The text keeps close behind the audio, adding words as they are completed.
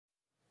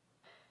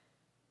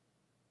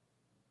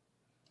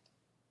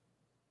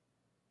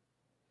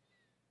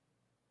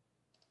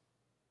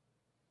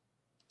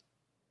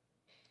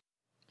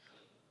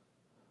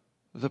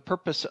The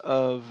purpose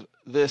of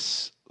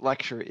this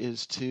lecture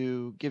is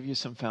to give you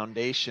some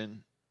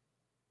foundation.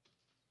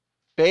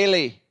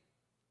 Bailey.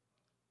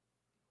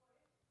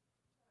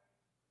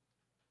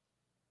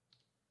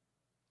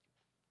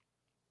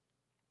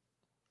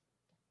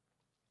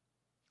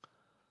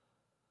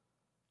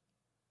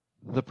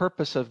 The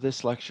purpose of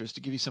this lecture is to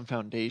give you some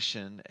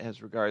foundation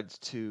as regards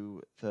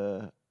to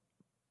the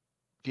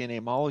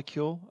DNA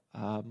molecule,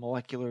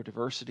 molecular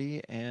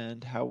diversity,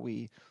 and how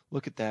we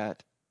look at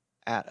that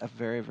at a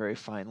very, very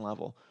fine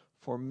level.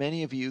 For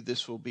many of you,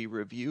 this will be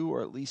review,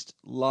 or at least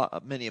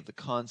many of the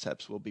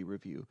concepts will be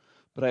review.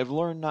 But I've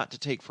learned not to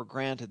take for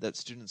granted that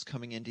students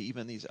coming into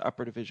even these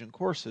upper division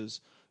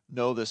courses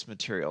know this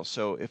material.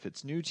 So if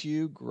it's new to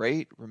you,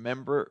 great.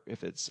 Remember,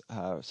 if it's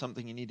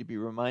something you need to be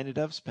reminded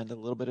of, spend a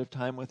little bit of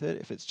time with it.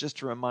 If it's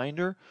just a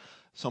reminder,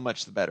 so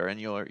much the better, and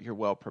you're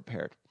well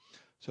prepared.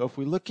 So if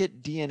we look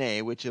at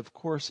DNA, which of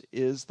course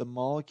is the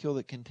molecule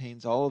that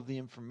contains all of the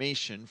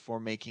information for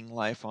making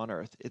life on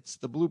Earth, it's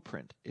the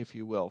blueprint, if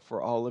you will,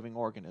 for all living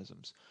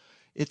organisms.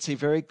 It's a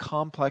very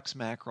complex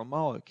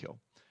macromolecule.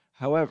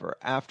 However,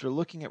 after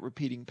looking at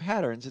repeating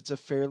patterns, it's a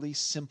fairly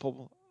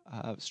simple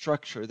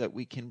structure that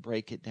we can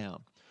break it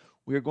down.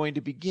 We are going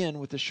to begin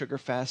with the sugar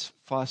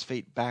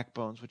phosphate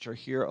backbones, which are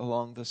here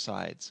along the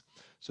sides.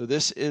 So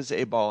this is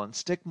a ball and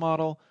stick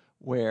model,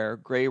 where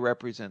gray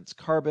represents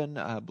carbon,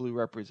 blue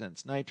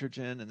represents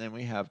nitrogen, and then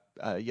we have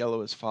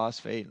yellow is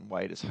phosphate and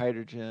white is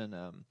hydrogen,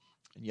 and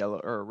yellow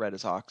or red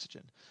is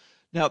oxygen.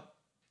 Now,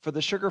 for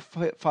the sugar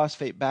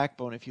phosphate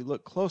backbone, if you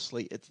look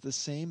closely, it's the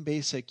same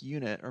basic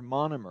unit or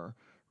monomer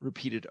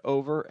repeated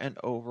over and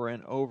over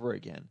and over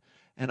again.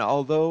 And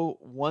although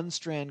one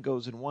strand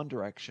goes in one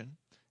direction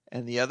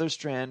and the other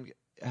strand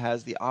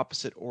has the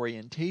opposite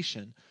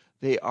orientation,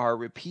 they are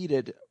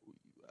repeated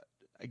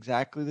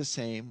exactly the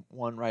same,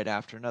 one right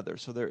after another.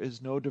 So there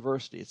is no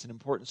diversity. It's an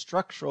important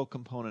structural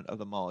component of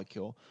the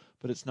molecule,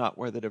 but it's not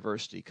where the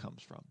diversity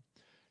comes from.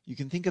 You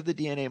can think of the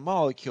DNA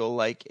molecule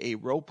like a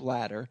rope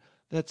ladder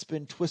that's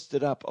been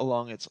twisted up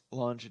along its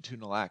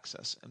longitudinal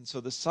axis. And so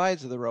the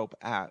sides of the rope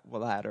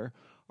ladder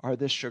are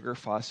the sugar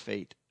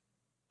phosphate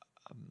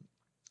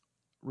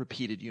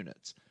repeated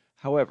units.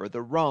 However,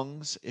 the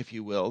rungs, if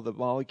you will, the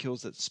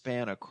molecules that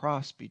span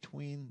across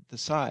between the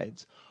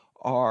sides,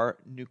 are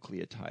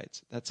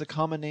nucleotides. That's a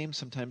common name.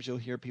 Sometimes you'll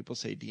hear people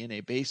say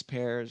DNA base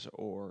pairs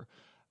or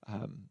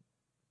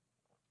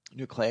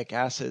nucleic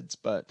acids,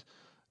 but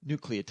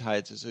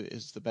nucleotides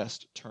is the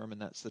best term,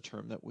 and that's the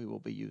term that we will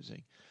be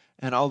using.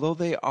 And although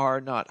they are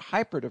not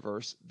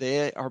hyperdiverse,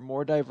 they are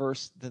more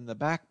diverse than the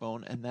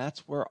backbone, and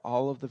that's where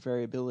all of the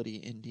variability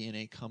in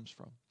DNA comes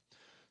from.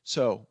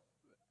 So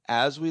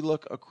as we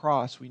look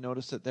across, we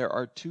notice that there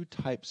are two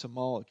types of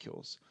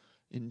molecules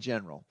in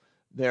general.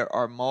 There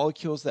are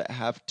molecules that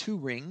have two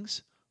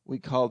rings. We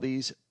call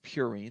these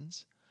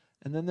purines.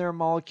 And then there are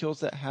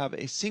molecules that have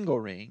a single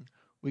ring.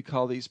 We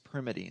call these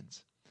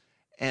pyrimidines.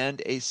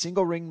 And a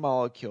single ring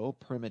molecule,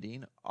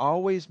 pyrimidine,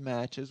 always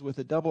matches with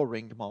a double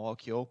ringed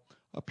molecule,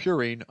 a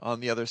purine,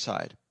 on the other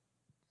side.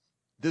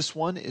 This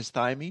one is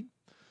thymine.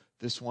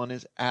 This one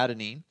is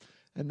adenine.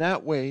 And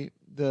that way,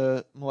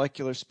 the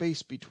molecular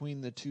space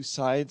between the two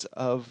sides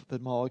of the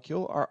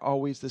molecule are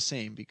always the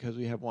same, because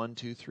we have 1,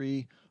 2,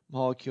 3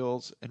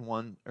 molecules and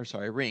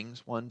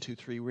rings, 1, 2,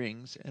 3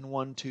 rings, and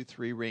 1, 2,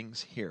 3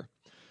 rings here.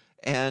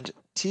 And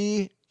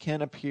T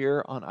can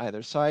appear on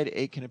either side,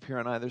 A can appear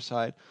on either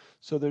side,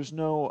 so there's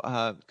no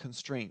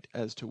constraint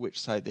as to which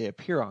side they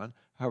appear on.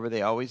 However,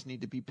 they always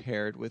need to be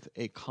paired with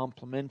a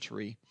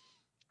complementary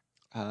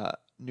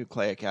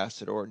nucleic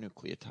acid or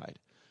nucleotide.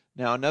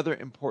 Now, another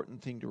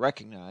important thing to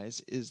recognize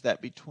is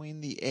that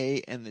between the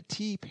A and the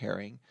T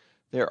pairing,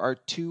 there are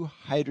two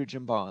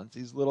hydrogen bonds.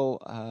 These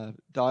little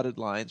dotted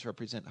lines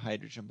represent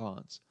hydrogen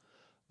bonds.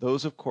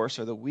 Those, of course,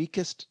 are the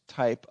weakest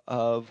type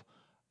of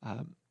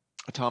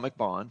atomic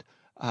bond,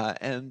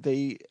 and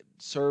they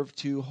serve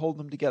to hold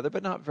them together,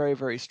 but not very,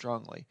 very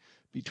strongly.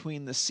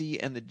 Between the C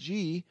and the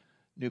G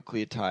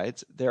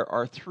nucleotides, there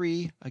are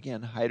three,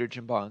 again,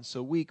 hydrogen bonds,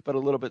 so weak, but a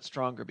little bit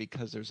stronger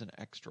because there's an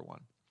extra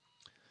one.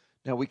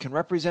 Now, we can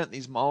represent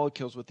these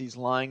molecules with these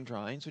line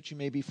drawings, which you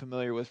may be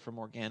familiar with from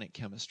organic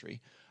chemistry.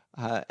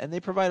 And they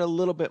provide a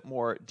little bit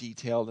more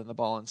detail than the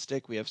ball and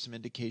stick. We have some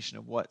indication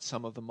of what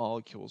some of the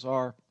molecules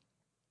are,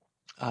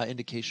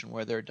 indication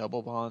where they're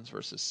double bonds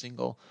versus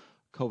single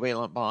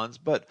covalent bonds.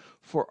 But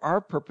for our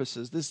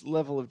purposes, this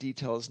level of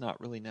detail is not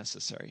really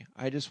necessary.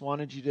 I just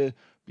wanted you to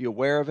be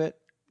aware of it,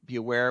 be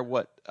aware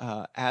what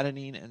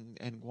adenine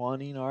and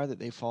guanine are, that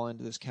they fall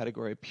into this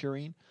category of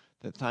purine,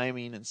 that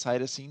thymine and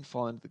cytosine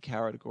fall into the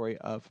category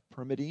of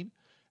pyrimidine,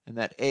 and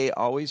that A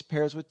always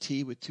pairs with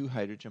T with two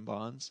hydrogen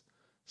bonds.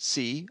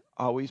 C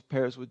always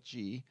pairs with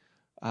G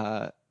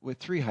with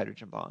three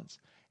hydrogen bonds.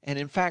 And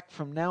in fact,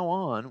 from now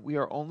on, we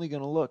are only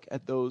going to look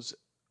at those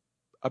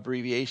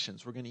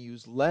abbreviations. We're going to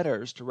use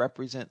letters to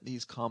represent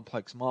these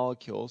complex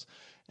molecules,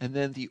 and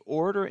then the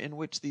order in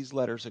which these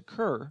letters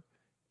occur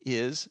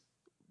is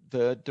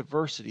the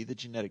diversity, the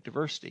genetic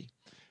diversity.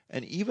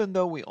 And even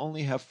though we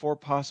only have 4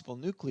 possible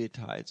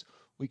nucleotides,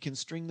 we can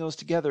string those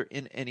together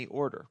in any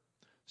order.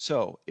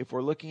 So if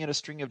we're looking at a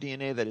string of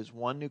DNA that is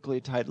 1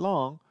 nucleotide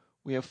long,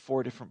 we have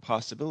 4 different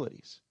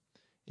possibilities.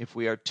 If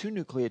we are 2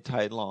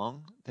 nucleotide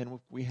long, then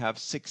we have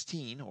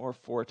 16, or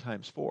 4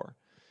 times 4.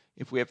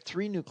 If we have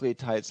 3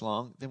 nucleotides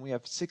long, then we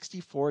have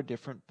 64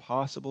 different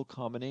possible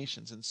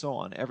combinations, and so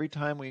on. Every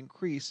time we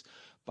increase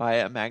by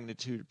a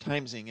magnitude,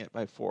 timesing it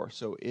by 4.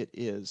 So it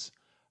is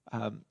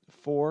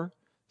 4,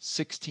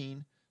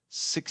 16,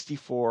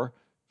 64,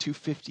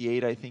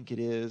 258, I think it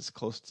is,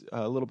 close to,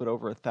 a little bit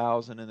over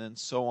 1,000, and then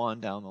so on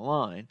down the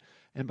line.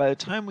 And by the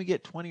time we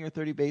get 20 or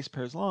 30 base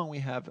pairs long, we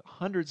have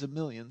hundreds of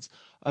millions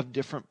of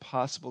different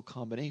possible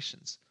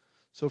combinations.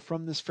 So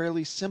from this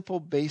fairly simple,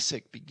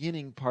 basic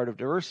beginning part of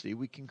diversity,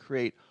 we can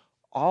create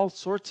all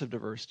sorts of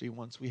diversity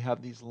once we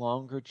have these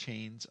longer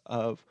chains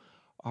of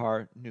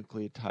our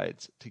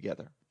nucleotides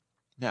together.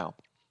 Now,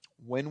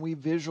 when we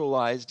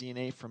visualize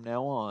DNA from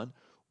now on,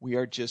 we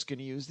are just going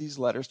to use these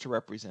letters to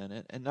represent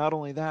it. And not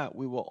only that,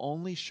 we will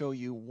only show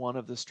you one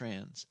of the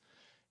strands.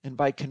 And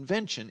by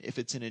convention, if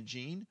it's in a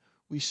gene,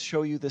 we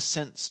show you the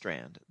sense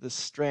strand, the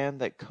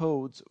strand that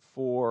codes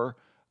for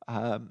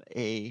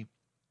a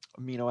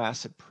amino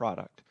acid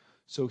product.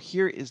 So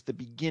here is the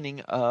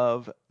beginning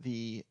of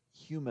the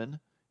human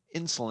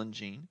insulin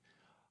gene.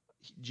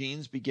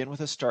 Genes begin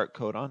with a start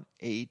codon,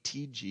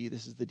 ATG.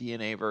 This is the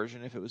DNA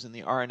version. If it was in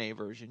the RNA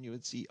version, you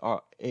would see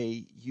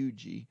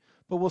AUG.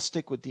 But we'll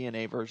stick with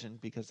DNA version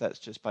because that's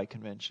just by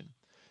convention.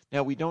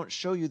 Now, we don't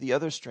show you the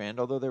other strand,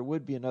 although there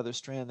would be another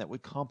strand that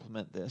would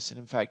complement this. And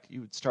in fact,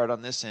 you would start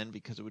on this end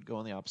because it would go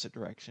in the opposite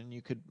direction.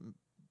 You could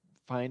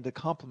find a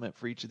complement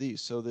for each of these.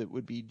 So that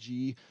would be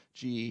G,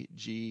 G,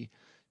 G,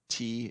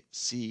 T,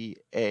 C,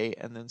 A,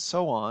 and then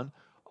so on,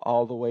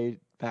 all the way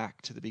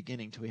back to the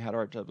beginning till we had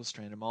our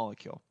double-stranded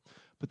molecule.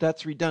 But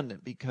that's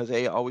redundant because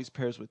A always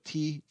pairs with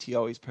T, T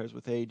always pairs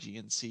with A, G,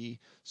 and C.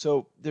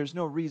 So there's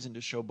no reason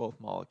to show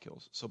both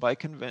molecules. So by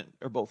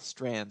or both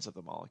strands of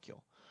the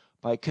molecule.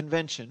 By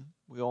convention,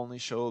 we only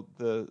show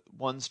the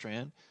one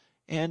strand,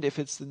 and if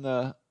it's in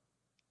the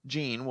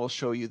gene, we'll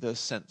show you the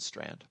sense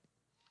strand.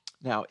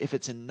 Now, if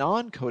it's in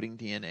non-coding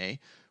DNA,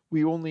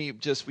 we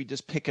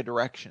just pick a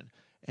direction.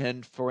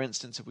 And for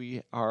instance, if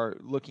we are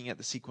looking at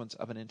the sequence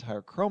of an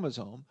entire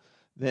chromosome,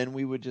 then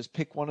we would just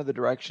pick one of the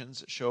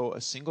directions, show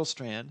a single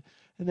strand,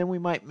 and then we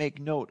might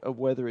make note of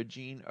whether a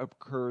gene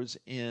occurs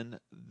in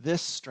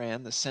this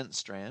strand, the sense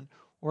strand,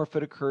 or if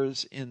it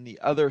occurs in the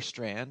other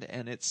strand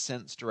and its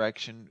sense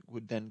direction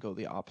would then go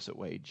the opposite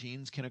way.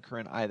 Genes can occur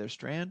in either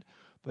strand,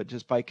 but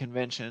just by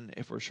convention,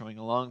 if we're showing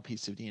a long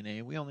piece of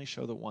DNA, we only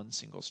show the one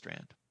single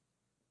strand.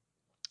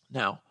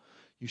 Now,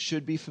 you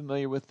should be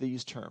familiar with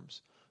these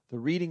terms. The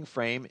reading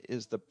frame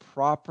is the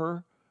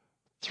proper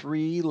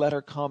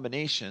 3-letter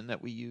combination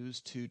that we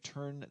use to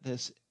turn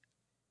this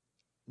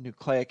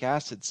nucleic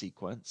acid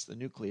sequence, the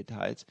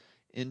nucleotides,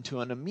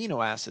 into an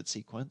amino acid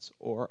sequence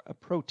or a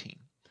protein.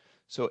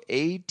 So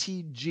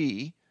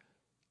ATG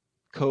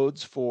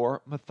codes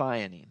for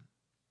methionine.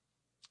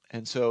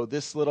 And so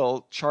this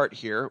little chart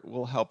here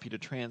will help you to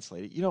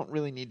translate it. You don't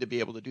really need to be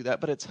able to do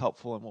that, but it's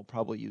helpful, and we'll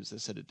probably use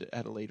this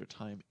at a later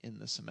time in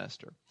the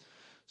semester.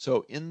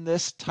 So in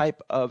this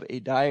type of a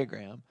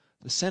diagram,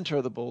 the center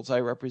of the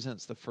bullseye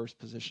represents the first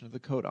position of the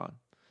codon.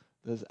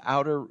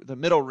 The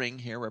middle ring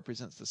here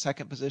represents the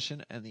second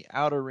position, and the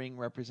outer ring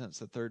represents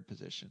the third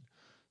position.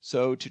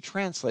 So to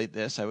translate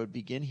this, I would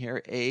begin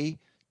here,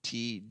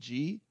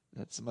 ATG,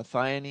 that's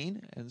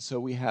methionine, and so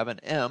we have an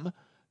M.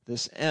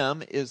 This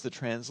M is the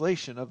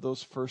translation of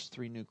those first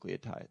 3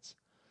 nucleotides.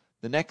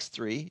 The next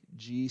 3,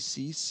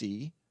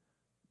 GCC,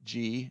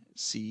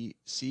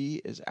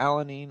 GCC is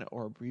alanine,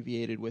 or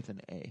abbreviated with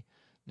an A.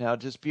 Now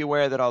just be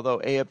aware that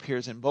although A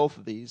appears in both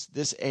of these,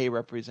 this A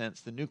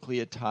represents the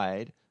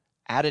nucleotide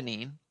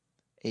adenine,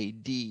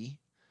 AD,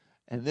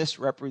 and this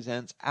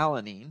represents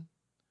alanine,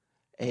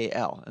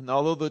 AL. And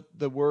although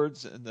the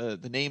words and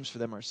the names for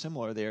them are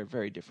similar, they are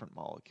very different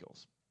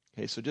molecules.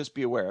 Okay, so just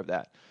be aware of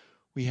that.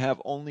 We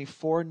have only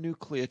 4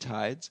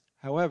 nucleotides.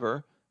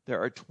 However,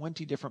 there are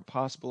 20 different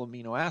possible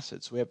amino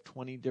acids. So we have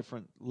 20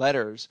 different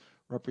letters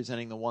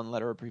representing the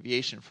 1-letter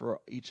abbreviation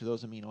for each of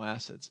those amino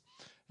acids.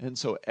 And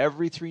so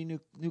every 3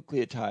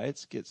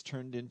 nucleotides gets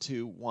turned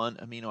into 1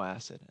 amino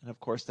acid. And of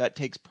course, that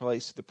takes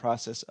place through the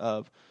process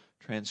of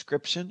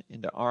transcription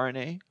into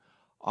RNA,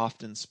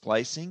 often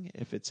splicing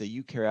if it's a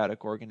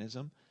eukaryotic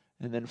organism,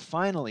 and then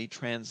finally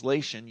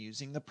translation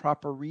using the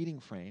proper reading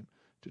frame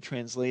to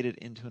translate it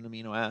into an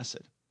amino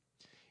acid.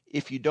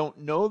 If you don't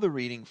know the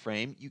reading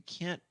frame, you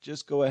can't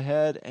just go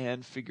ahead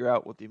and figure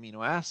out what the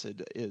amino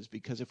acid is,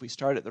 because if we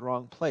start at the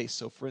wrong place,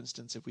 so for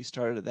instance, if we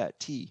started at that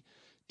T,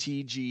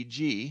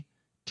 TGG,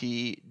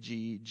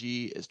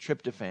 TGG is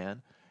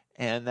tryptophan,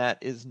 and that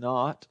is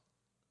not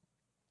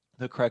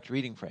the correct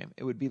reading frame.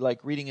 It would be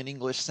like reading an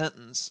English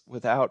sentence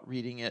without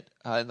reading it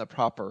in the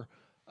proper,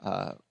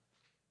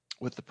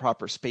 with the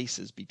proper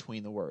spaces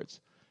between the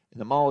words. In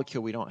the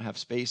molecule, we don't have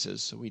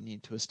spaces, so we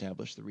need to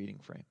establish the reading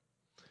frame.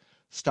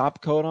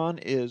 Stop codon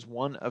is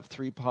one of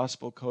 3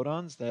 possible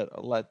codons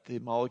that let the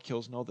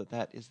molecules know that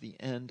that is the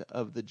end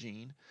of the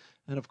gene.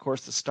 And of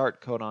course, the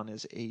start codon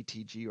is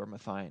ATG or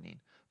methionine.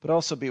 But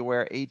also be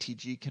aware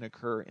ATG can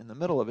occur in the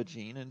middle of a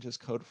gene and just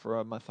code for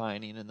a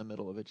methionine in the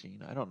middle of a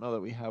gene. I don't know that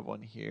we have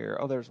one here.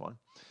 Oh, there's one.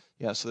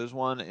 Yeah, so there's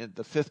one in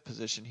the 5th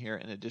position here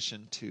in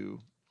addition to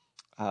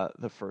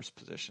the 1st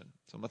position.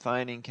 So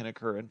methionine can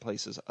occur in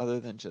places other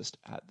than just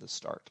at the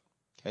start.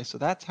 Okay, so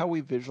that's how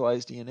we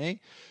visualize DNA.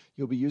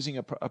 You'll be using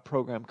a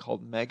program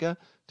called Mega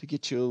to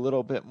get you a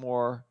little bit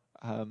more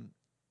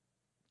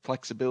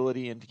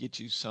flexibility and to get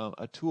you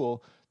a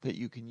tool that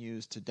you can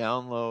use to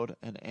download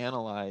and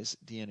analyze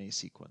DNA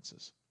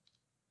sequences.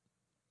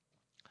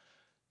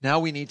 Now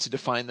we need to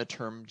define the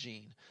term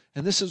gene.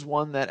 And this is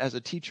one that as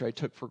a teacher I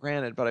took for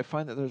granted, but I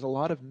find that there's a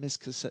lot of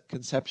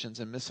misconceptions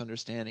and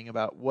misunderstanding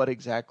about what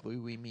exactly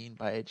we mean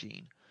by a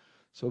gene.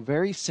 So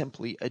very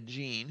simply, a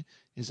gene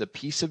is a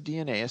piece of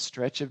DNA, a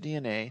stretch of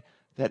DNA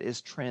that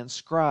is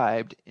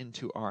transcribed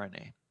into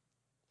RNA.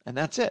 And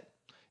that's it.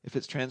 If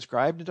it's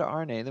transcribed into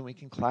RNA, then we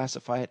can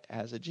classify it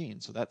as a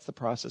gene. So that's the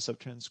process of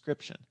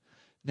transcription.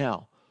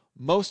 Now,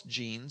 most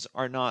genes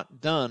are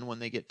not done when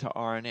they get to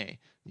RNA.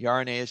 The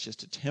RNA is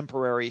just a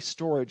temporary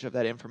storage of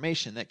that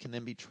information that can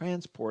then be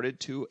transported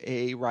to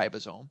a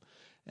ribosome,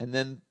 and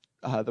then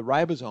the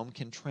ribosome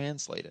can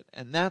translate it.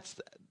 And that's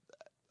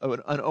an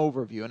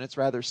overview, and it's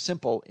rather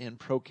simple in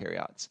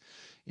prokaryotes.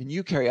 In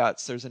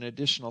eukaryotes, there's an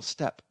additional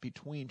step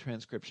between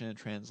transcription and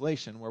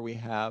translation where we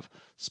have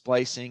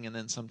splicing and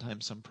then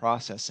sometimes some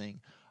processing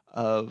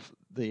of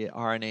the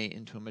RNA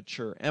into a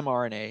mature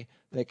mRNA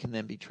that can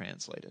then be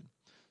translated.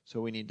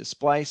 So we need to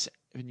splice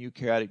in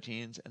eukaryotic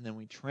genes and then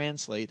we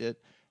translate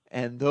it,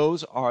 and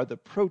those are the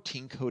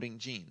protein coding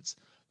genes.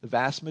 The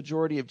vast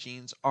majority of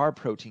genes are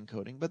protein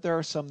coding, but there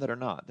are some that are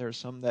not. There are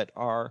some that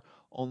are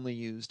only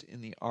used in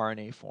the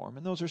RNA form,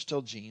 and those are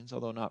still genes,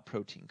 although not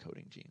protein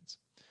coding genes.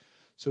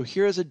 So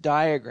here is a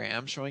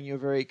diagram showing you a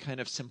very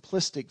kind of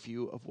simplistic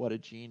view of what a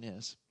gene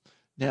is.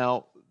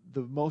 Now,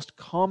 the most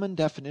common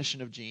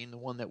definition of gene, the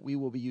one that we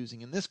will be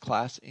using in this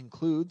class,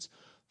 includes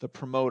the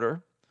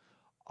promoter,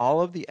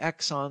 all of the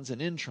exons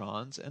and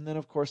introns, and then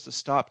of course the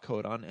stop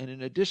codon. And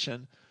in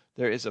addition,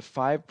 there is a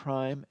 5'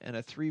 and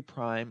a 3'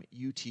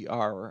 UTR,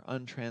 or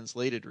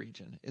untranslated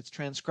region. It's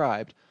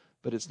transcribed,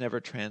 but it's never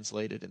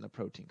translated in the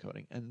protein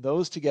coding. And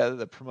those together,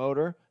 the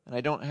promoter, and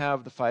I don't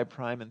have the 5'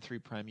 and 3'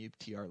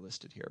 UTR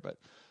listed here, but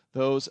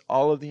those,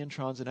 all of the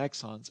introns and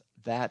exons,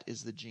 that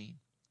is the gene.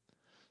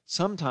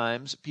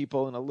 Sometimes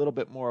people, in a little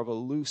bit more of a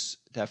loose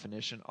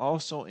definition,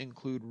 also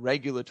include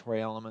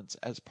regulatory elements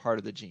as part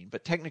of the gene,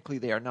 but technically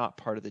they are not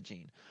part of the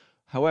gene.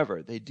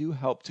 However, they do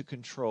help to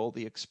control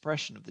the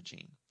expression of the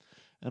gene.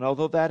 And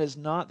although that is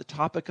not the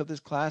topic of this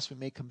class, we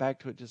may come back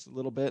to it just a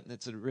little bit, and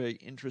it's a really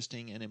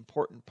interesting and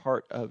important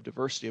part of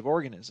diversity of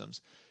organisms.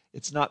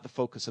 It's not the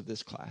focus of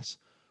this class.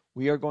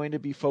 We are going to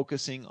be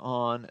focusing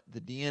on the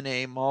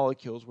DNA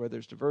molecules where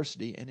there's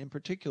diversity, and in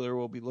particular,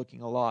 we'll be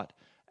looking a lot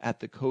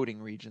at the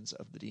coding regions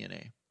of the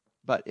DNA.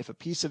 But if a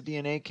piece of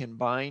DNA can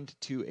bind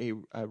to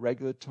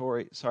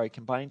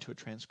can bind to a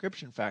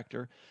transcription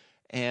factor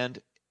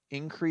and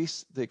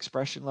increase the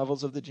expression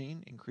levels of the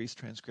gene, increase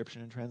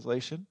transcription and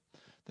translation,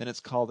 then it's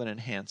called an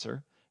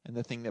enhancer, and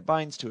the thing that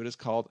binds to it is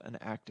called an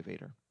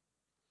activator.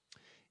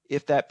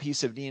 If that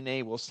piece of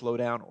DNA will slow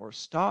down or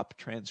stop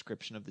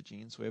transcription of the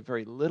gene, so we have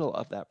very little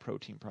of that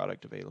protein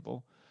product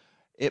available,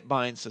 it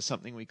binds to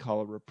something we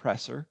call a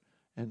repressor,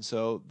 and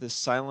so this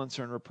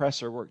silencer and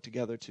repressor work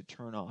together to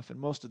turn off, and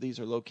most of these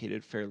are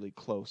located fairly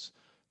close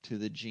to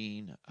the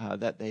gene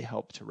that they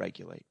help to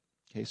regulate.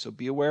 Okay, so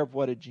be aware of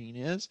what a gene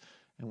is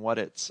and what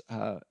it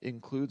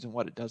includes and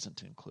what it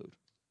doesn't include.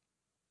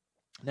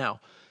 Now,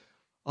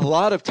 a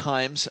lot of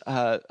times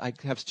I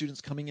have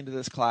students coming into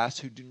this class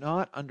who do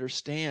not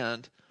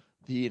understand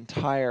the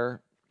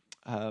entire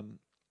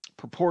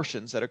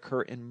proportions that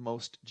occur in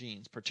most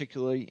genes,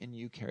 particularly in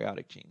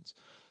eukaryotic genes.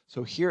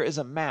 So here is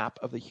a map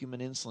of the human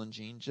insulin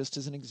gene, just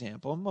as an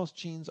example. Most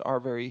genes are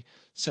very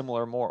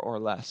similar, more or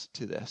less,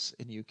 to this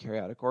in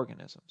eukaryotic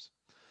organisms.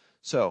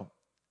 So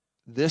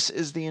this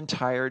is the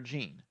entire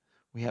gene.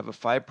 We have a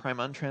 5'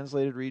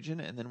 untranslated region,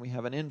 and then we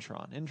have an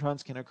intron.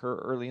 Introns can occur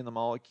early in the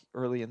molecule,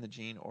 early in the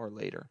gene, or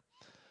later.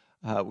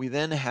 We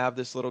then have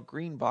this little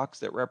green box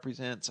that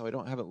represents, so I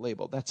don't have it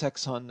labeled, that's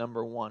exon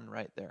number 1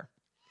 right there.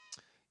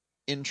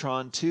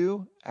 Intron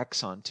 2,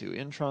 exon 2,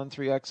 intron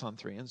 3, exon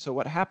 3. And so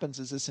what happens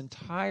is this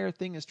entire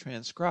thing is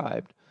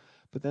transcribed,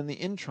 but then the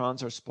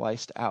introns are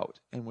spliced out,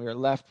 and we are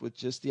left with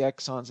just the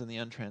exons in the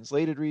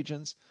untranslated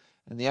regions,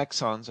 and the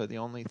exons are the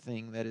only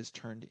thing that is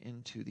turned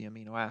into the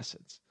amino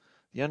acids.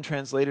 The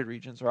untranslated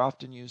regions are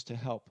often used to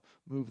help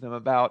move them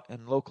about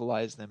and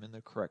localize them in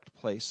the correct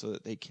place so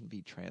that they can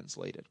be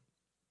translated.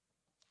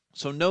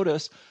 So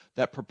notice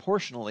that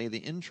proportionally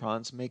the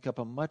introns make up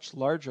a much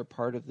larger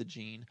part of the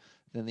gene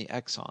than the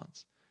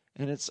exons.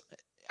 And it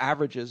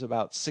averages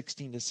about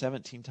 16 to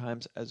 17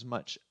 times as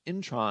much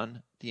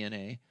intron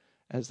DNA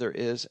as there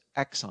is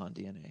exon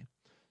DNA.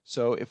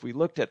 So if we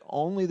looked at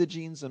only the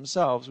genes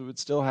themselves, we would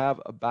still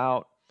have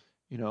about,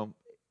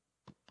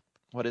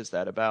 what is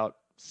that, about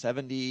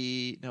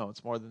 70, no,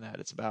 it's more than that.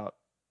 It's about,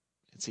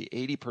 let's see,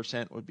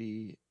 80% would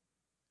be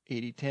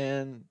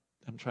 80-10.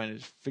 I'm trying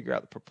to figure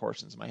out the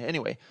proportions in my head.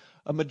 Anyway,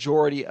 a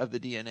majority of the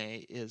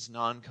DNA is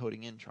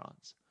non-coding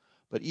introns.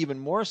 But even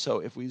more so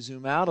if we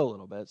zoom out a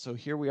little bit. So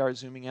here we are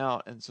zooming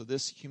out, and so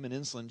this human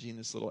insulin gene,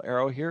 this little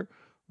arrow here,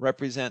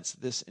 represents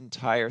this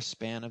entire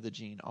span of the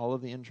gene, all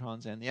of the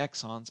introns and the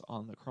exons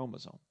on the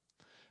chromosome.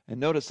 And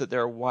notice that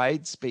there are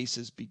wide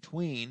spaces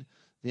between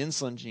the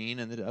insulin gene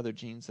and the other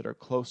genes that are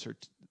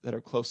closest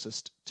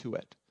to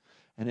it.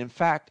 And in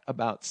fact,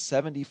 about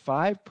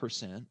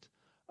 75%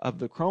 of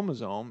the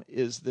chromosome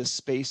is this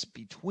space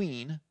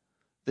between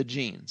the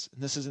genes.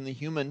 And this is in the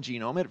human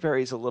genome. It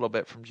varies a little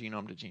bit from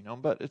genome to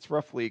genome, but it's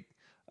roughly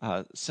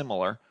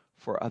similar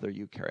for other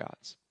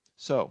eukaryotes.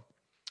 So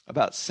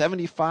about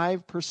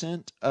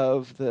 75%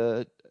 of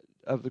the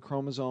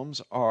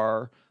chromosomes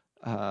are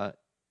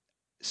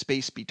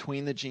space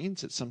between the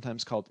genes. It's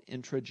sometimes called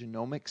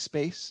intragenomic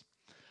space.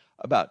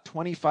 About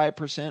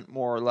 25%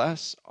 more or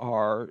less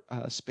are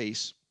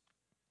space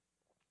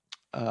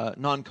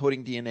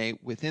non-coding DNA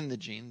within the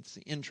genes,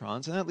 the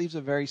introns, and that leaves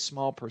a very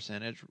small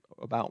percentage,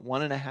 about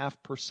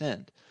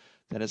 1.5%,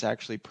 that is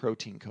actually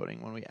protein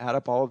coding. When we add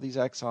up all of these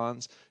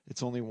exons,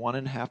 it's only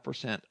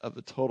 1.5% of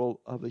the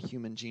total of the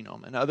human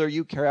genome. And other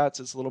eukaryotes,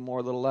 it's a little more,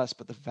 a little less,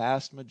 but the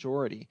vast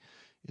majority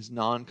is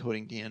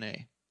non-coding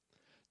DNA.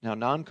 Now,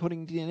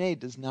 non-coding DNA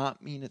does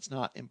not mean it's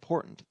not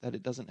important, that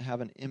it doesn't have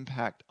an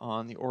impact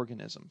on the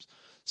organisms.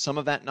 Some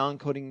of that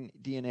non-coding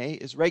DNA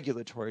is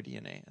regulatory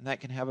DNA, and that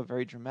can have a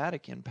very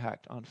dramatic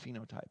impact on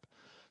phenotype.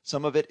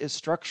 Some of it is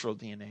structural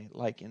DNA,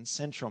 like in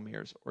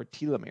centromeres or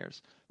telomeres,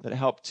 that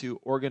help to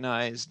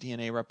organize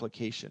DNA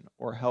replication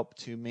or help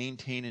to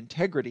maintain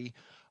integrity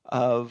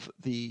of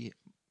the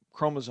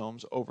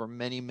chromosomes over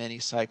many, many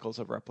cycles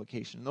of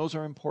replication. Those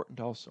are important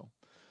also.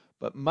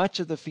 But much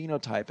of the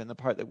phenotype, and the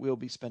part that we'll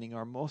be spending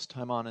our most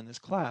time on in this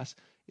class,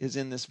 is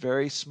in this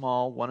very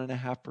small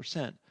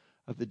 1.5%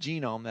 of the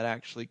genome that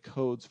actually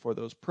codes for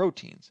those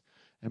proteins.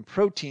 And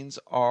proteins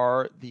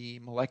are the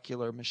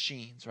molecular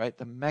machines, right?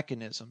 The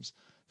mechanisms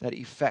that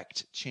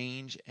effect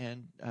change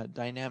and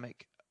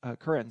dynamic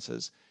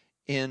occurrences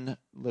in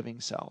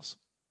living cells.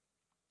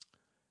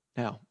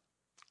 Now,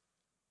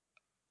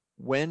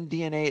 when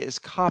DNA is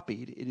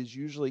copied, it is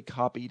usually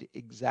copied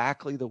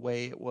exactly the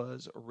way it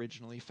was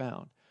originally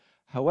found.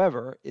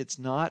 However, it's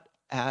not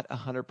at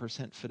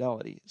 100%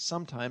 fidelity.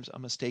 Sometimes a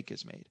mistake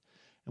is made.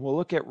 And we'll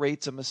look at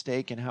rates of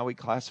mistake and how we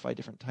classify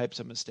different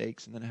types of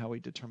mistakes and then how we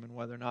determine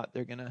whether or not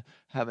they're going to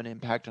have an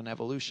impact on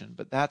evolution.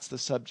 But that's the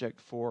subject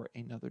for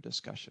another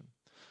discussion.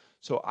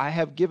 So I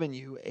have given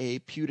you a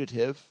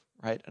putative,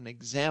 right, an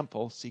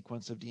example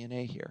sequence of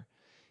DNA here.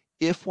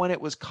 If when it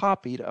was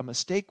copied, a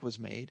mistake was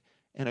made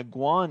and a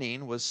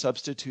guanine was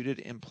substituted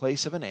in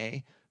place of an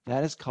A,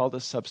 that is called a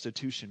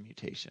substitution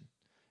mutation.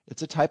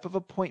 It's a type of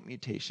a point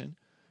mutation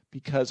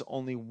because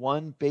only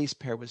one base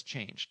pair was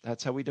changed.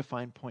 That's how we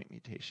define point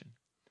mutation.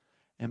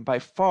 And by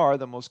far,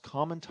 the most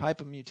common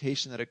type of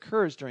mutation that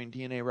occurs during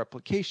DNA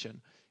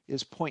replication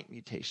is point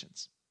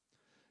mutations.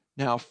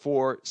 Now,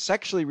 for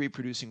sexually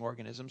reproducing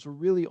organisms, we're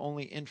really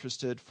only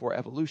interested for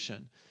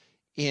evolution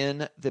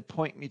in the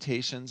point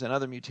mutations and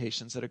other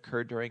mutations that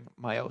occur during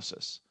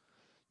meiosis.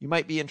 You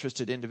might be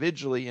interested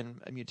individually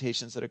in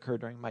mutations that occur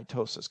during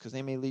mitosis because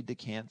they may lead to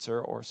cancer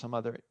or some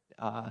other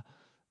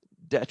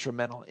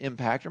detrimental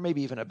impact, or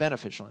maybe even a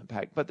beneficial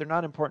impact, but they're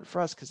not important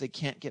for us because they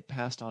can't get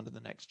passed on to the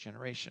next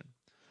generation.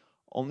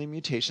 Only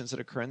mutations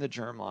that occur in the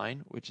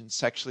germline, which in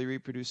sexually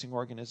reproducing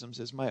organisms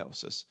is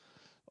meiosis,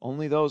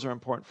 only those are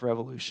important for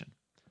evolution.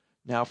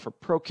 Now, for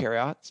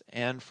prokaryotes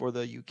and for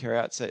the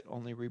eukaryotes that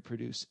only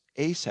reproduce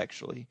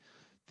asexually,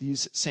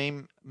 these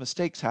same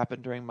mistakes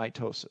happen during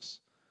mitosis.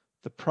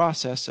 The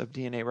process of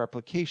DNA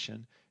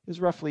replication is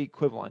roughly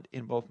equivalent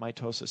in both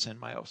mitosis and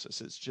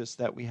meiosis. It's just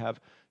that we have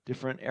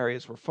different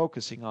areas we're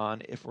focusing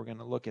on if we're going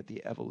to look at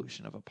the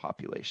evolution of a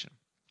population.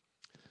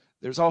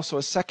 There's also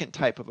a second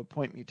type of a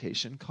point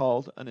mutation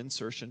called an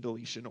insertion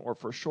deletion, or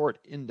for short,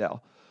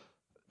 indel.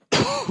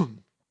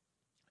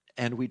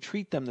 And we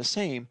treat them the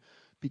same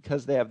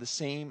because they have the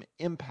same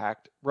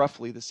impact,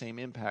 roughly the same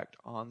impact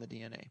on the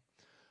DNA.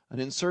 An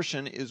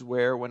insertion is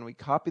where when we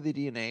copy the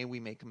DNA, we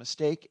make a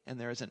mistake and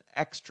there is an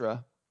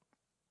extra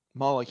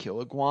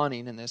molecule, a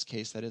guanine in this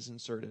case, that is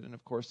inserted. And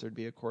of course, there'd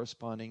be a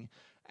corresponding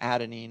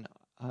adenine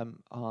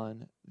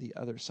on the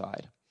other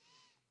side.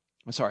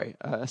 Sorry,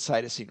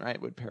 cytosine,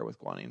 right, would pair with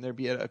guanine. There'd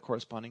be a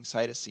corresponding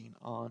cytosine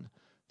on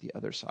the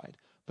other side.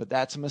 But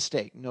that's a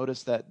mistake.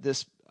 Notice that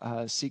this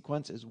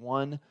sequence is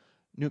one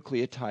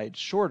nucleotide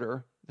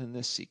shorter than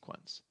this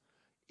sequence.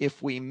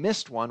 If we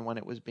missed one when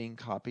it was being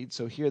copied,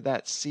 so here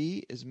that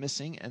C is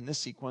missing and this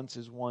sequence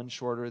is one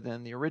shorter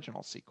than the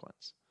original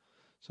sequence.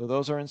 So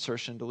those are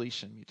insertion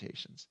deletion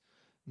mutations.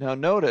 Now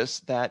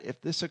notice that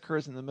if this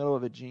occurs in the middle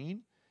of a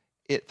gene,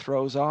 it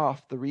throws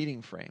off the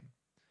reading frame.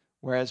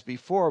 Whereas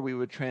before we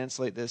would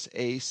translate this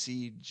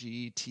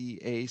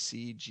ACGT,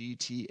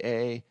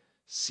 ACGTA,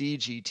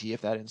 CGT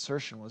if that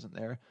insertion wasn't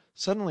there.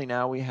 Suddenly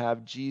now we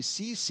have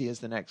GCC as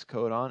the next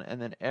codon, and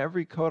then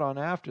every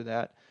codon after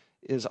that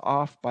is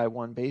off by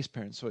one base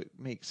pair, and so it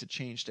makes a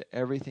change to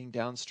everything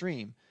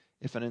downstream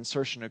if an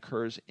insertion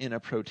occurs in a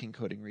protein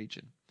coding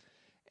region.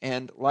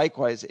 And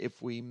likewise,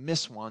 if we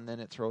miss one, then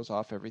it throws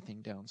off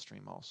everything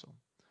downstream also.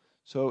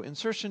 So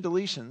insertion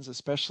deletions,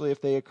 especially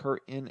if they occur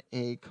in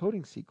a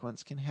coding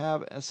sequence, can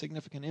have a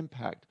significant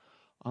impact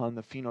on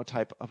the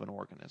phenotype of an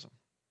organism.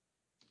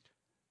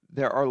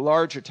 There are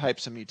larger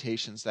types of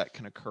mutations that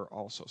can occur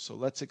also. So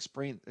let's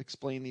explain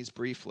these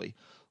briefly.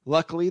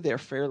 Luckily, they're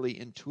fairly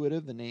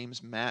intuitive. The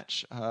names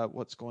match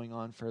what's going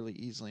on fairly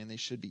easily, and they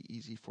should be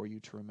easy for you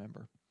to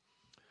remember.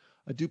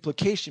 A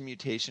duplication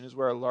mutation is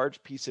where a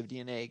large piece of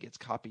DNA gets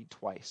copied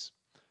twice.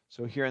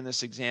 So here in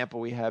this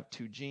example, we have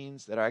two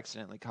genes that are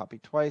accidentally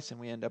copied twice, and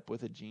we end up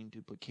with a gene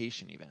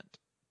duplication event.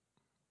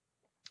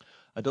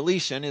 A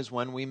deletion is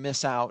when we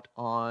miss out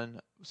on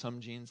some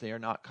genes. They are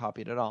not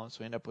copied at all, and so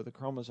we end up with a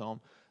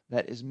chromosome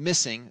that is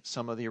missing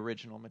some of the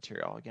original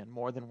material. Again,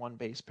 more than one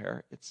base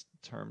pair, it's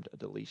termed a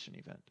deletion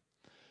event.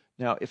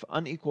 Now, if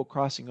unequal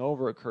crossing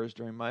over occurs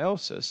during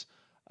meiosis,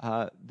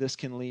 this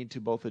can lead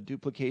to both a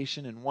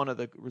duplication in one of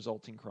the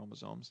resulting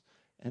chromosomes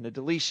and a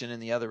deletion in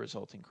the other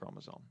resulting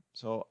chromosome.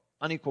 So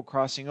unequal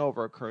crossing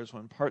over occurs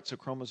when parts of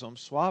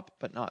chromosomes swap,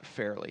 but not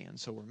fairly. And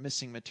so we're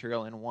missing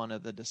material in one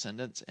of the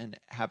descendants and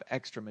have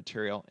extra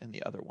material in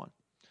the other one.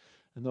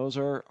 And those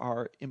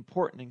are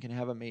important and can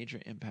have a major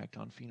impact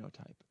on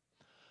phenotype.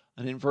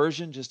 An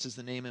inversion, just as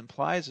the name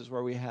implies, is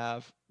where we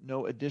have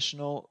no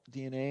additional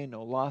DNA,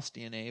 no lost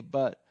DNA,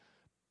 but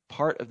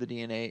part of the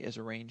DNA is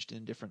arranged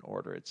in different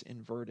order. It's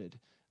inverted,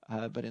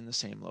 but in the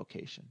same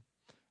location.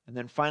 And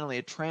then finally,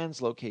 a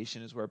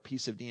translocation is where a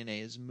piece of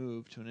DNA is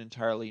moved to an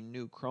entirely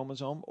new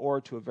chromosome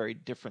or to a very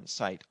different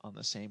site on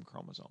the same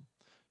chromosome.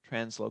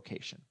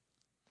 Translocation.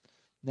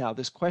 Now,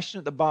 this question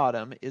at the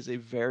bottom is a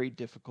very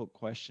difficult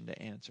question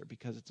to answer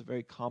because it's a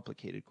very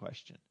complicated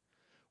question.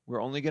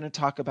 We're only going to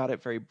talk about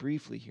it very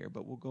briefly here,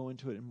 but we'll go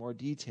into it in more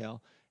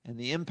detail and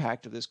the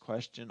impact of this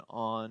question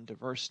on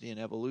diversity and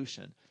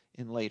evolution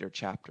in later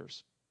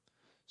chapters.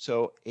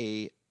 So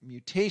a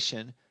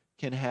mutation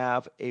can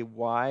have a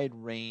wide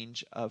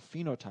range of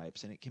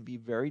phenotypes, and it can be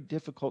very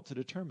difficult to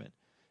determine.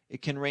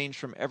 It can range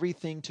from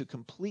everything to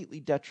completely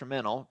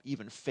detrimental,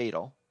 even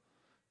fatal,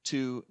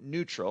 to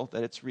neutral,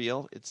 that it's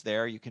real, it's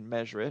there, you can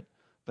measure it,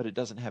 but it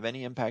doesn't have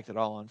any impact at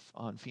all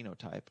on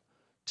phenotype,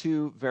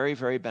 to very,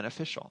 very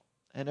beneficial,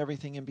 and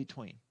everything in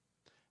between.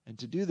 And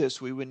to do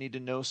this, we would need to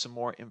know some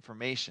more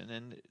information.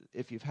 And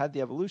if you've had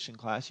the evolution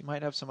class, you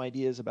might have some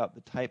ideas about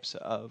the types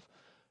of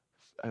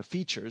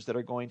features that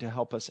are going to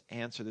help us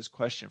answer this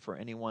question for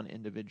any one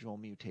individual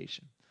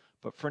mutation.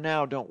 But for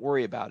now, don't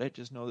worry about it.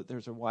 Just know that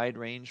there's a wide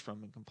range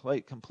from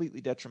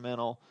completely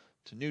detrimental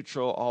to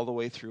neutral all the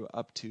way through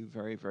up to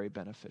very, very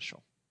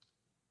beneficial.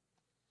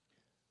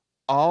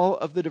 All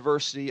of the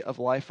diversity of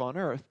life on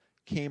Earth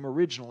came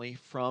originally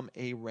from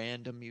a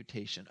random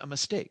mutation, a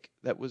mistake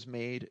that was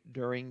made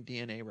during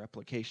DNA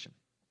replication.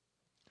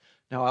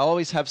 Now, I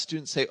always have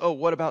students say, oh,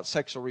 what about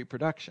sexual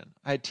reproduction?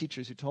 I had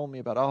teachers who told me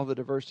about all the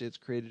diversity that's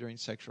created during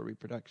sexual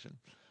reproduction,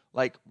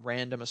 like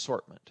random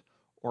assortment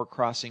or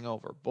crossing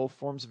over, both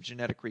forms of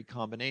genetic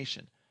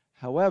recombination.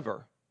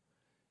 However,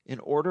 in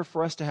order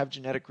for us to have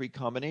genetic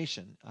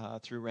recombination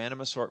through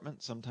random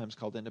assortment, sometimes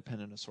called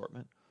independent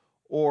assortment,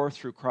 or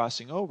through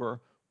crossing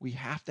over, we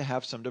have to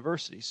have some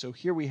diversity. So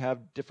here we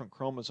have different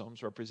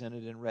chromosomes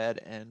represented in red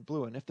and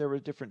blue. And if there were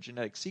different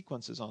genetic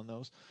sequences on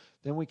those,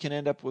 then we can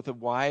end up with a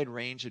wide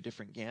range of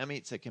different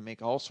gametes that can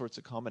make all sorts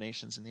of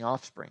combinations in the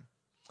offspring.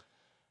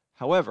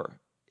 However,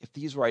 if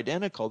these were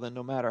identical, then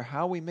no matter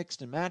how we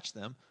mixed and matched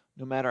them,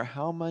 no matter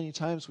how many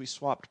times we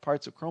swapped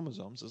parts of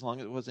chromosomes, as long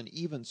as it was an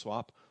even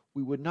swap,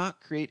 we would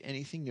not create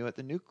anything new at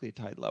the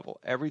nucleotide level.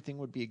 Everything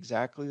would be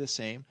exactly the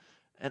same,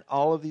 and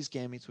all of these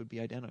gametes would be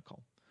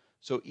identical.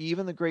 So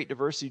even the great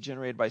diversity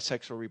generated by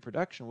sexual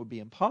reproduction would be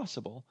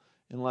impossible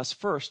unless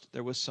first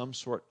there was some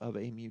sort of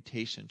a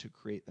mutation to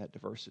create that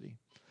diversity.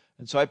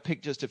 And so I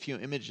picked just a few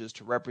images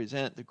to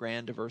represent the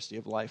grand diversity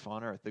of life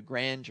on Earth, the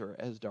grandeur,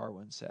 as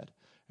Darwin said.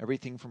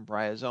 Everything from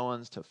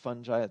bryozoans to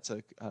fungi, it's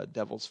a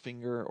devil's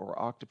finger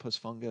or octopus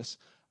fungus,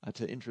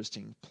 to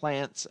interesting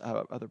plants,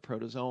 other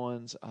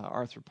protozoans,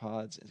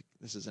 arthropods.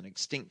 This is an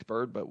extinct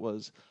bird, but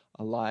was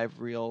a live,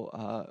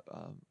 real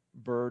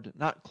bird,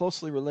 not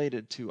closely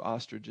related to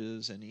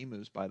ostriches and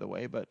emus, by the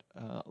way, but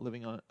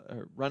running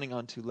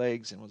on two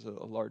legs and was a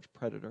large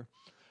predator.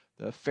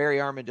 The fairy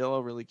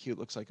armadillo, really cute,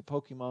 looks like a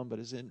Pokemon, but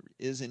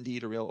is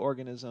indeed a real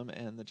organism,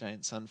 and the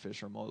giant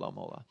sunfish, or mola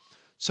mola.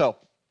 So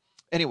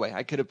anyway,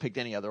 I could have picked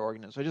any other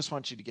organism. I just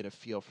want you to get a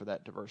feel for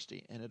that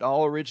diversity. And it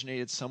all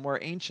originated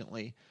somewhere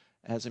anciently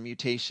as a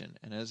mutation.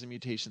 And as the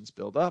mutations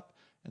build up,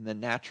 and then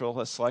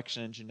natural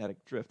selection and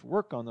genetic drift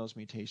work on those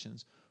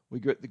mutations, we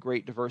get the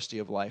great diversity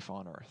of life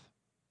on Earth.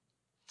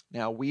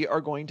 Now, we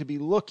are going to be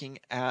looking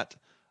at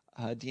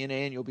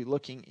DNA, and you'll be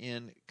looking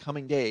in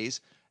coming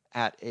days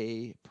at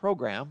a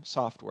program,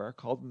 software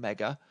called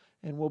MEGA,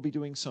 and we'll be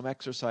doing some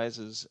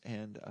exercises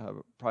and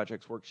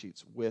projects,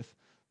 worksheets with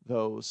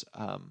those,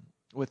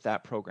 with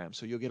that program.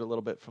 So you'll get a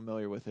little bit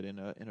familiar with it in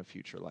a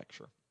future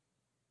lecture.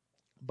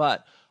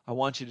 But I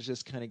want you to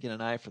just kind of get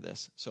an eye for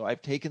this. So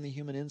I've taken the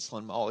human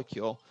insulin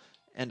molecule,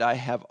 and I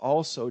have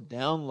also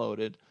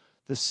downloaded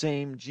the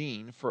same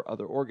gene for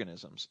other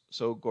organisms.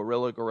 So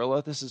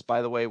gorilla, this is,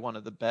 by the way, one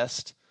of the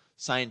best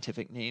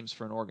scientific names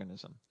for an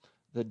organism.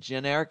 The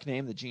generic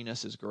name, the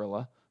genus, is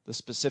gorilla. The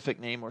specific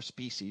name or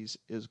species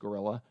is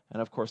gorilla.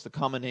 And of course, the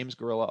common name is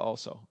gorilla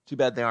also. Too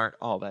bad they aren't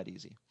all that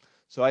easy.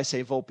 So I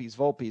say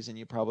vulpes, and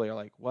you probably are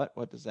like, what?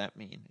 What does that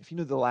mean? If you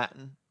knew the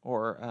Latin,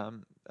 or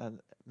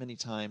many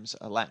times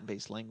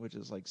Latin-based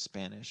languages like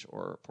Spanish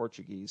or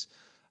Portuguese,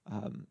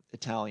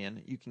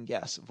 Italian, you can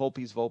guess.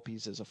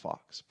 Vulpes is a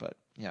fox, but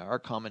yeah, our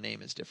common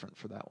name is different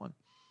for that one.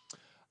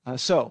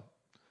 So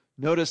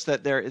notice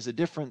that there is a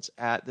difference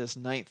at this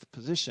 9th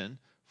position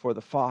for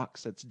the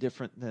fox that's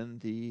different than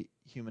the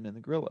human and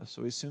the gorilla.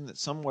 So we assume that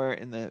somewhere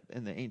in the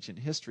ancient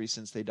history,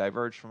 since they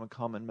diverged from a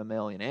common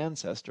mammalian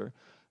ancestor,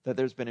 that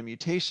there's been a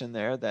mutation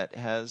there that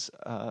has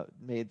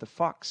made the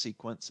fox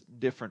sequence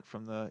different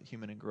from the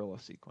human and gorilla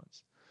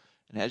sequence.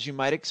 And as you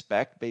might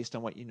expect, based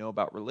on what you know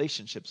about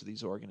relationships of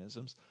these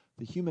organisms,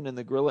 the human and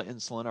the gorilla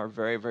insulin are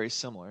very, very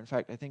similar. In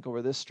fact, I think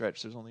over this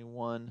stretch, there's only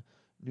one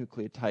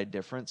nucleotide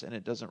difference, and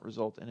it doesn't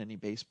result in any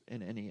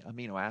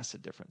amino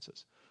acid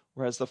differences.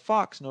 Whereas the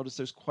fox, notice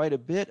there's quite a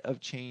bit of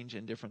change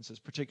in differences,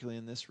 particularly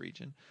in this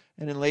region.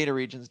 And in later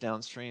regions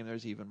downstream,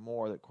 there's even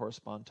more that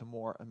correspond to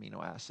more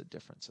amino acid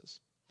differences.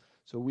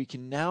 So we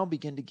can now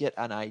begin to get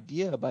an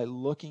idea by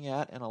looking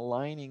at and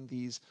aligning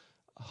these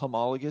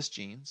homologous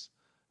genes.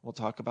 We'll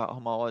talk about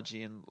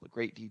homology in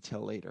great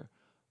detail later.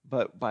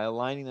 But by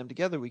aligning them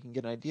together, we can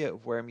get an idea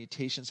of where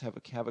mutations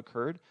have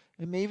occurred,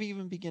 and maybe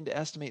even begin to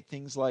estimate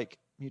things like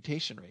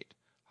mutation rate.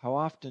 How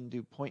often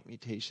do point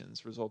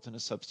mutations result in a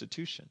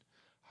substitution?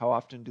 How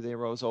often do they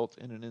result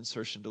in an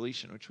insertion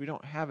deletion, which we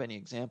don't have any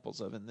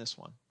examples of in this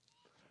one,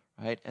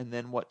 right? And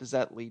then what does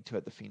that lead to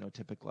at the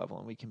phenotypic level?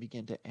 And we can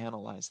begin to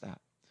analyze that.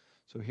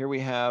 So here we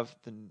have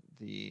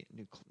the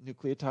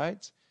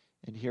nucleotides,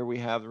 and here we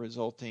have the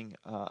resulting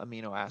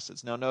amino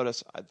acids. Now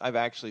notice I've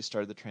actually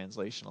started the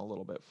translation a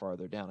little bit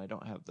farther down. I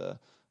don't have the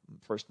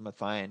first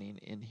methionine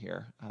in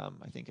here.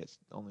 I think it's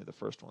only the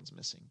first one's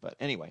missing. But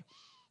anyway,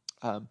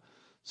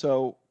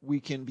 so we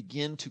can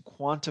begin to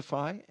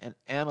quantify and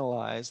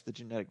analyze the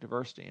genetic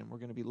diversity, and we're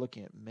going to be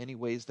looking at many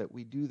ways that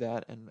we do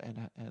that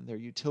and their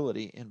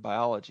utility in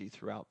biology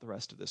throughout the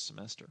rest of this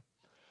semester.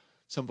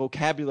 Some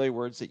vocabulary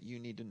words that you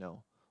need to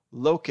know.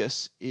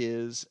 Locus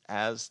is,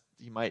 as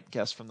you might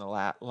guess from the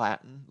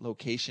Latin,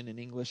 location in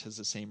English has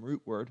the same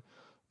root word,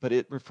 but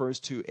it refers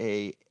to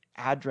an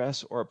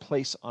address or a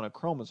place on a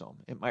chromosome.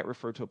 It might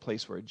refer to a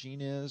place where a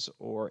gene is,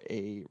 or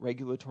a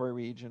regulatory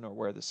region, or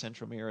where the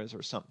centromere is,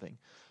 or something.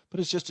 But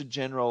it's just a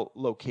general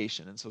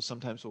location, and so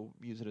sometimes we'll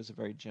use it as a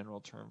very general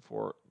term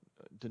for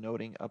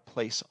denoting a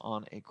place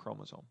on a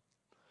chromosome.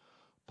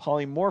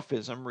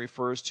 Polymorphism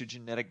refers to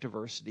genetic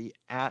diversity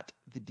at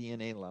the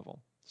DNA level.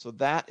 So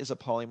that is a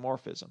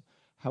polymorphism.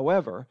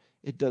 However,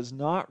 it does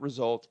not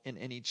result in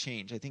any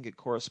change. I think it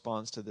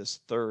corresponds to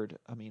this third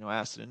amino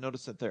acid. And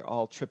notice that they're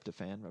all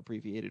tryptophan,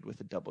 abbreviated with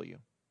a W.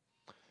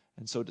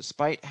 And so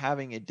despite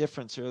having a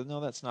difference here, no,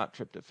 that's not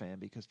tryptophan,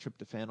 because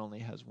tryptophan only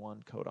has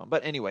one codon.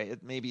 But anyway,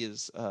 it maybe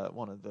is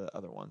one of the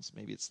other ones.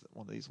 Maybe it's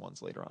one of these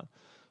ones later on.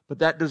 But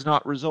that does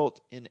not result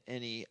in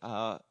any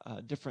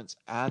difference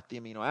at the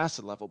amino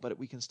acid level, but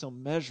we can still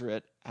measure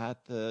it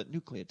at the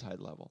nucleotide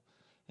level.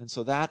 And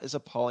so that is a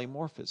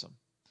polymorphism.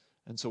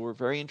 And so we're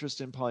very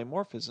interested in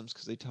polymorphisms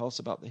because they tell us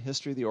about the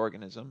history of the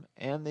organism,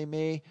 and they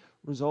may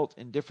result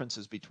in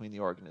differences between the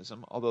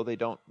organism, although they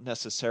don't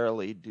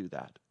necessarily do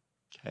that.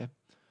 Okay.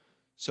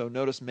 So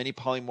notice many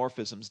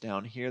polymorphisms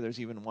down here. There's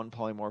even one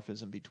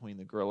polymorphism between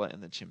the gorilla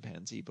and the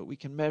chimpanzee, but we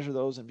can measure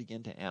those and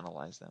begin to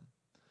analyze them.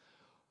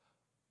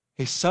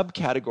 A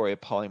subcategory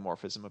of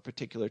polymorphism, a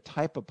particular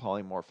type of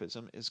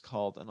polymorphism, is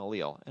called an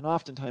allele. And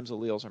oftentimes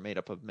alleles are made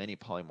up of many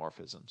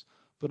polymorphisms.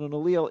 But an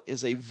allele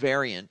is a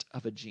variant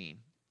of a gene.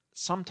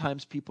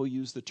 Sometimes people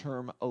use the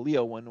term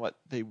allele when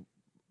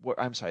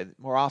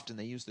more often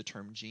they use the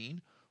term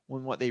gene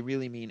when what they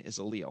really mean is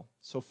allele.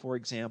 So for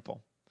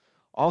example,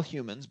 all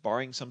humans,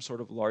 barring some sort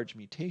of large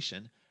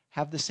mutation,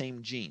 have the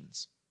same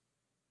genes,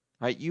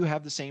 right? You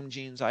have the same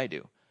genes I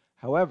do.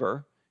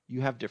 However,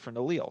 you have different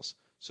alleles.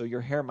 So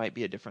your hair might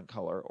be a different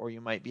color, or you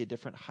might be a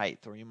different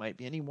height, or you might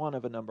be any one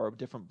of a number of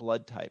different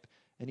blood type,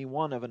 any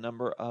one of a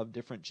number of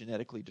different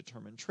genetically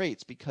determined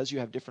traits, because you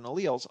have different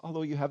alleles,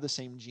 although you have the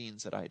same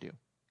genes that I do.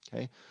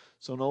 Okay?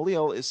 So an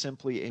allele is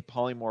simply a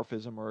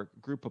polymorphism or a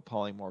group of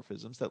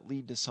polymorphisms that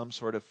lead to some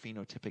sort of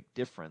phenotypic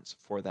difference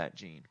for that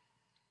gene.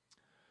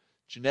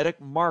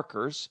 Genetic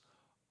markers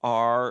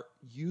are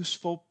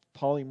useful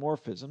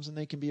polymorphisms, and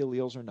they can be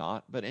alleles or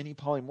not, but any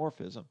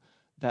polymorphism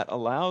that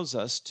allows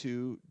us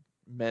to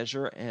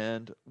measure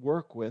and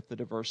work with the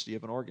diversity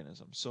of an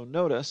organism. So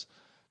notice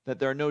that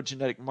there are no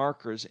genetic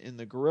markers in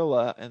the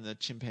gorilla and the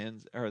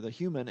chimpanzee, or the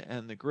human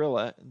and the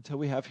gorilla, until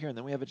we have here, and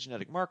then we have a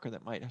genetic marker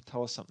that might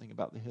tell us something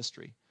about the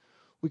history.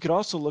 We could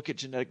also look at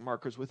genetic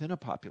markers within a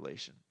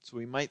population. So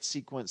we might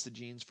sequence the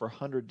genes for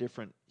 100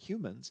 different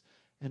humans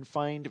and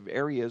find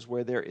areas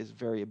where there is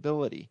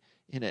variability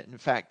in it. In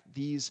fact,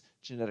 these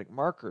genetic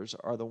markers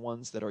are the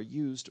ones that are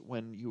used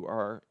when you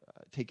are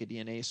take a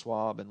DNA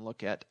swab and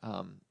look at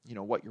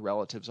what your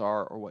relatives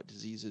are or what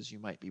diseases you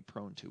might be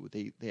prone to.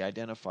 They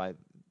identify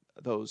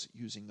those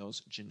using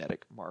those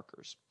genetic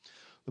markers.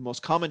 The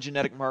most common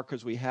genetic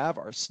markers we have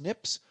are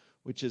SNPs,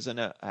 which is an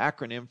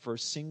acronym for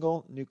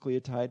single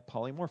nucleotide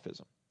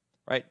polymorphism.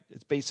 Right?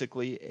 It's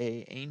basically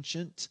an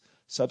ancient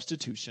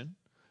substitution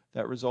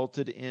that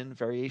resulted in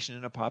variation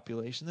in a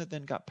population that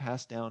then got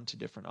passed down to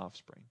different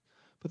offspring.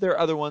 But there are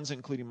other ones,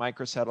 including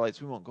microsatellites.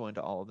 We won't go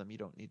into all of them. You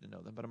don't need to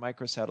know them. But a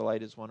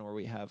microsatellite is one where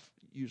we have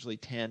usually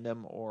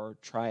tandem or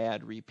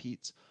triad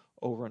repeats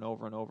over and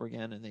over and over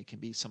again, and they can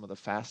be some of the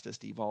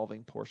fastest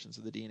evolving portions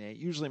of the DNA.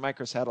 Usually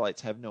microsatellites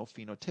have no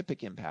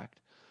phenotypic impact,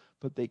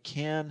 but they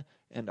can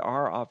and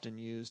are often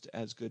used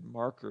as good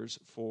markers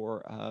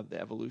for the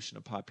evolution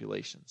of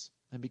populations.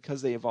 And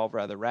because they evolve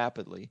rather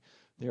rapidly,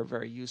 they are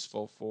very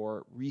useful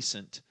for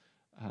recent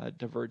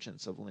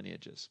divergence of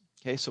lineages.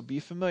 Okay, so be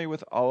familiar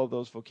with all of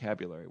those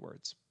vocabulary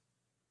words.